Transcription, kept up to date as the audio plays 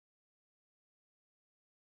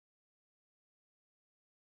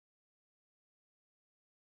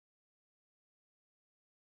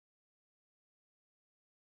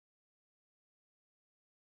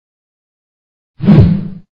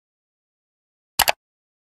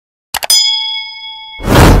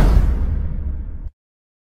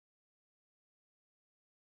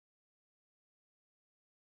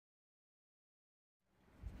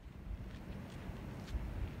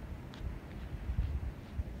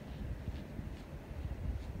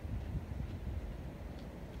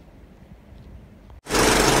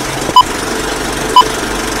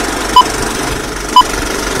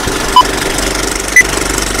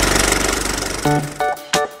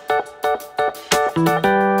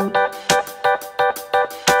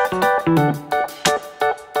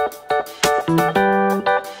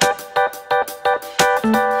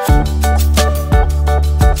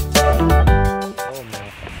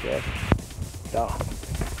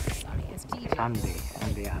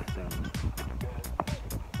Sunday afternoon.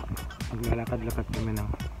 Maglalakad-lakad kami ng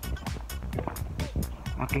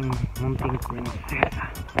aking munting prinsesa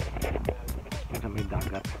sa may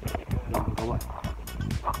dagat. Walang gawa.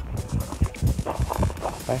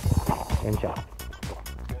 Okay, yan siya.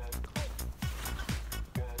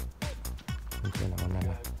 Yan siya naman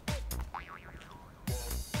na.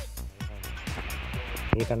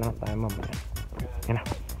 Kita na tayo mamaya. Yan na.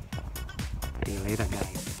 See you later,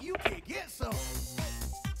 guys. You can get some.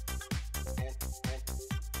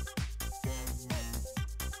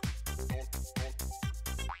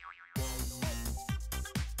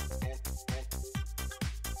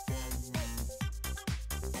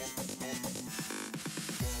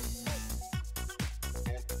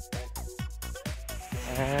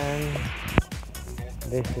 And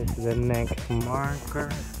this is the next marker.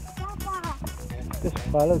 Just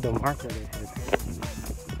follow the marker, they said.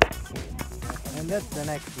 And that's the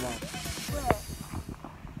next one.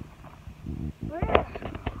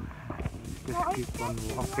 Just keep on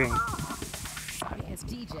walking. It's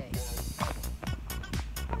DJ.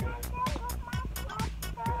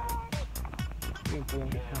 Yun po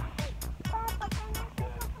yung isa.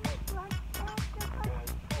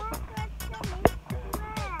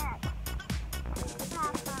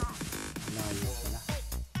 Layo pala.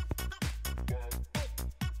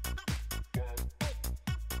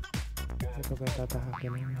 Ito ba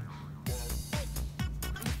tatahakin yun?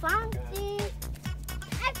 I found it!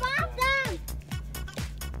 I found them!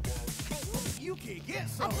 You can get A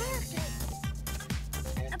some. bird!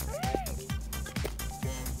 A bird!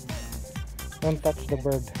 Don't touch the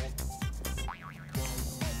bird.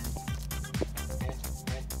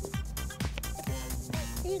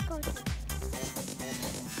 Here you go. That's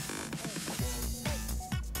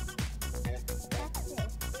it.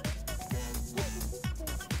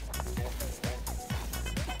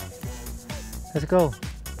 Let's go.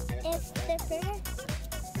 If the bird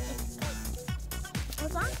is gone, I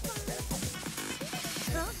want one.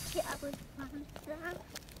 Okay, I would want them.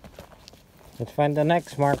 Let's find the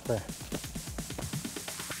next marker.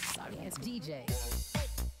 It's DJ.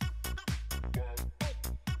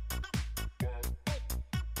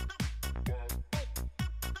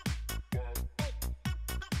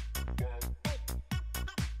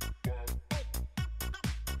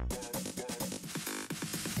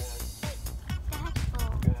 That's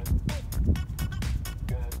all.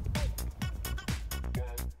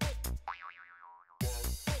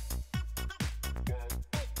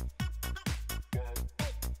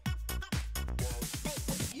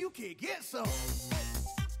 You can get some.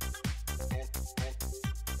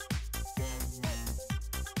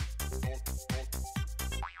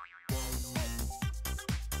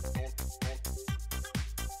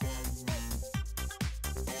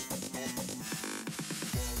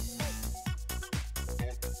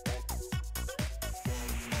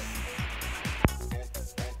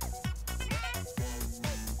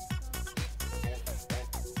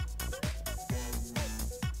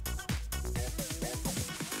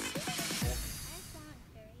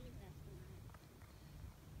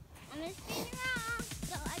 I'm gonna spin around,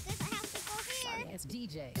 so I guess I have to go here. It's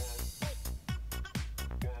DJ.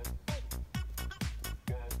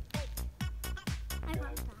 I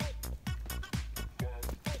want that.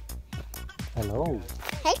 Hello.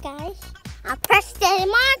 Hey guys, I pressed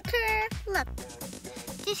the marker. Look,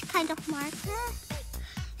 this kind of marker.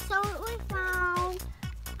 So we found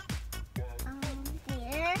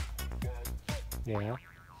here, Yeah.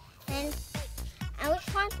 and I was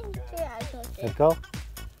counting three. I thought Let's go.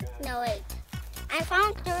 no wait, I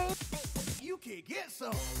found three. You can get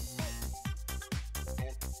some.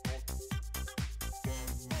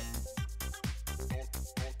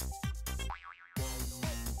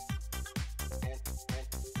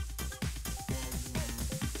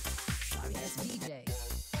 It's DJ.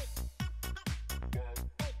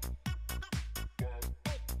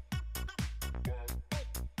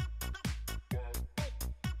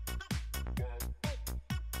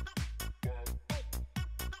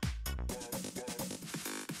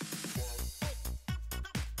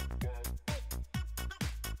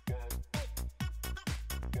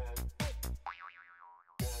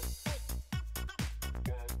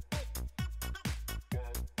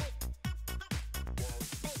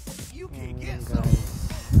 You can get some.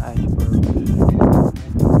 Icebergs.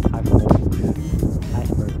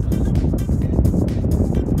 Icebergs.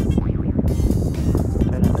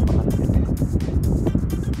 Try natin makalapit.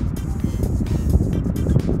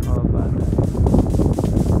 Oh, bata.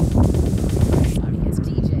 It's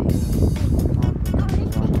DJ.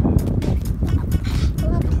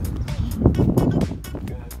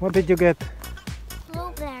 What did you get?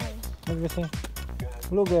 Blueberry. Everything.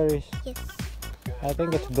 Blueberries. Yes. I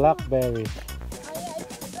think it's blackberries. Oh yeah,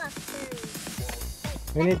 it's blackberry.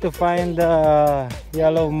 We need to find the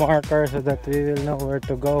yellow marker so that we will know where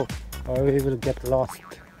to go, or we will get lost.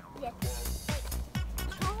 Yes.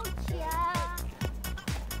 Told ya.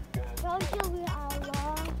 Told you we are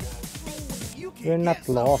lost. You can We're get not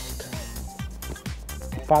some. lost.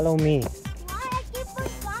 Follow me. Why I keep on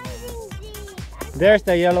finding these? There's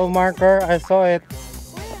the yellow marker. I saw it.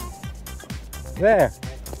 Where? There.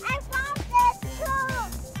 I found this too.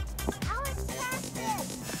 I was press it.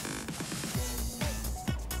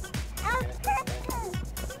 I was press it.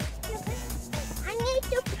 I need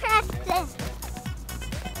to press this.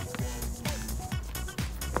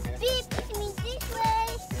 Beep me this way.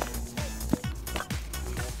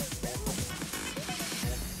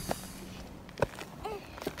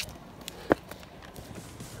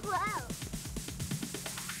 Wow.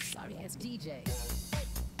 Sorry ass DJ. It's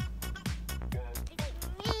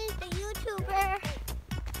me, the YouTuber.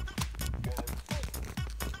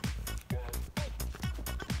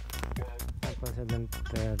 Apa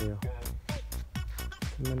sementeryo?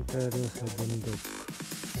 Sementeryo sa bundok.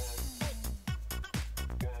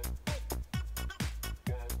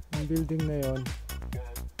 Yung building na yon,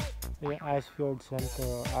 yung Icefield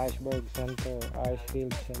Center, Iceberg Center,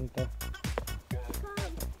 Icefield Center.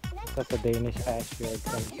 Come. Ito sa Danish Icefield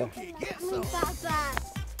Center. You can get Me, some. Papa.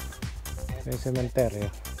 Yung sementeryo.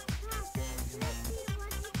 Let's see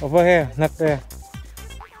what Over here, not there.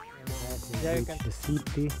 Yeah, Reach the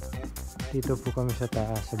city. Dito po kami sa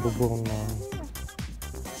taas, sa bubong ng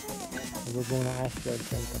Icefield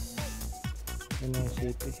Center. Yun na yung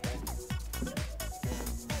city.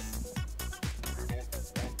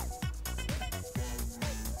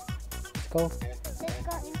 Let's go. Let's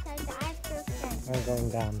go inside the iceberg tent. We're going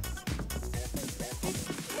down.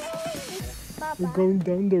 Papa. We're going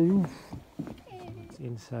down the roof. It's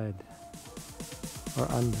inside. Or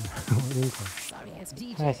under. Inside. Sorry ass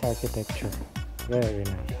DJ. Nice architecture. Very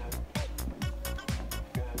nice.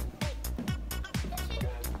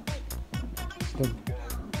 It's the,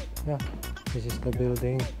 yeah, this is the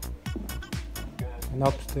building. And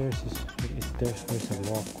upstairs there's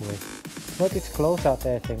a walkway. But it's closed out,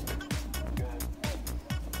 I think.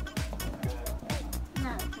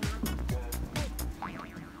 No,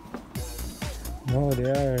 No, they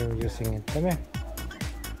are using it. Come here.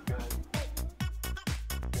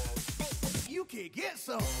 You can get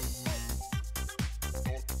some.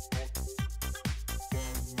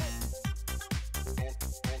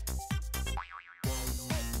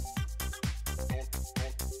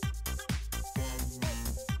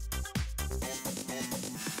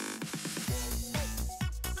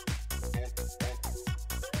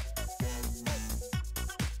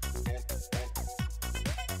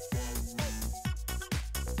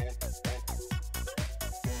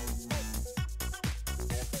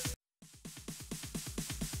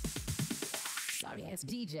 Sorry ass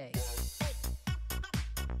DJ.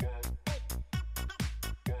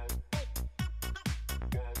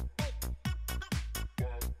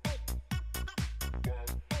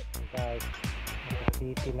 Guys, nasa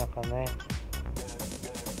city na kami.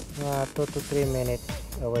 Mga 2 to 3 minutes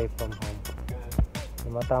away from home.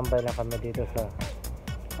 Tumatambay na kami dito sa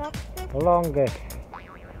longest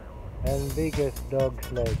and biggest dog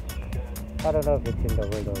sledge. I don't know if it's in the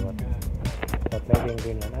world or what. But maybe in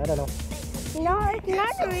Greenland. I don't know. no, it's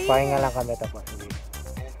not real. Pahinga lang kami tapos.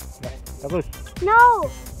 Tapos. No.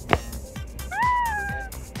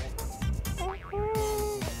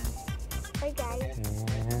 Hi guys.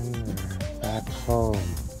 And we're back home.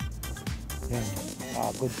 Yan.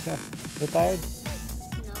 Pagod siya. You tired?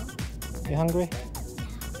 No. You hungry?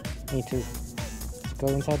 Me too. Let's go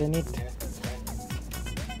inside and eat.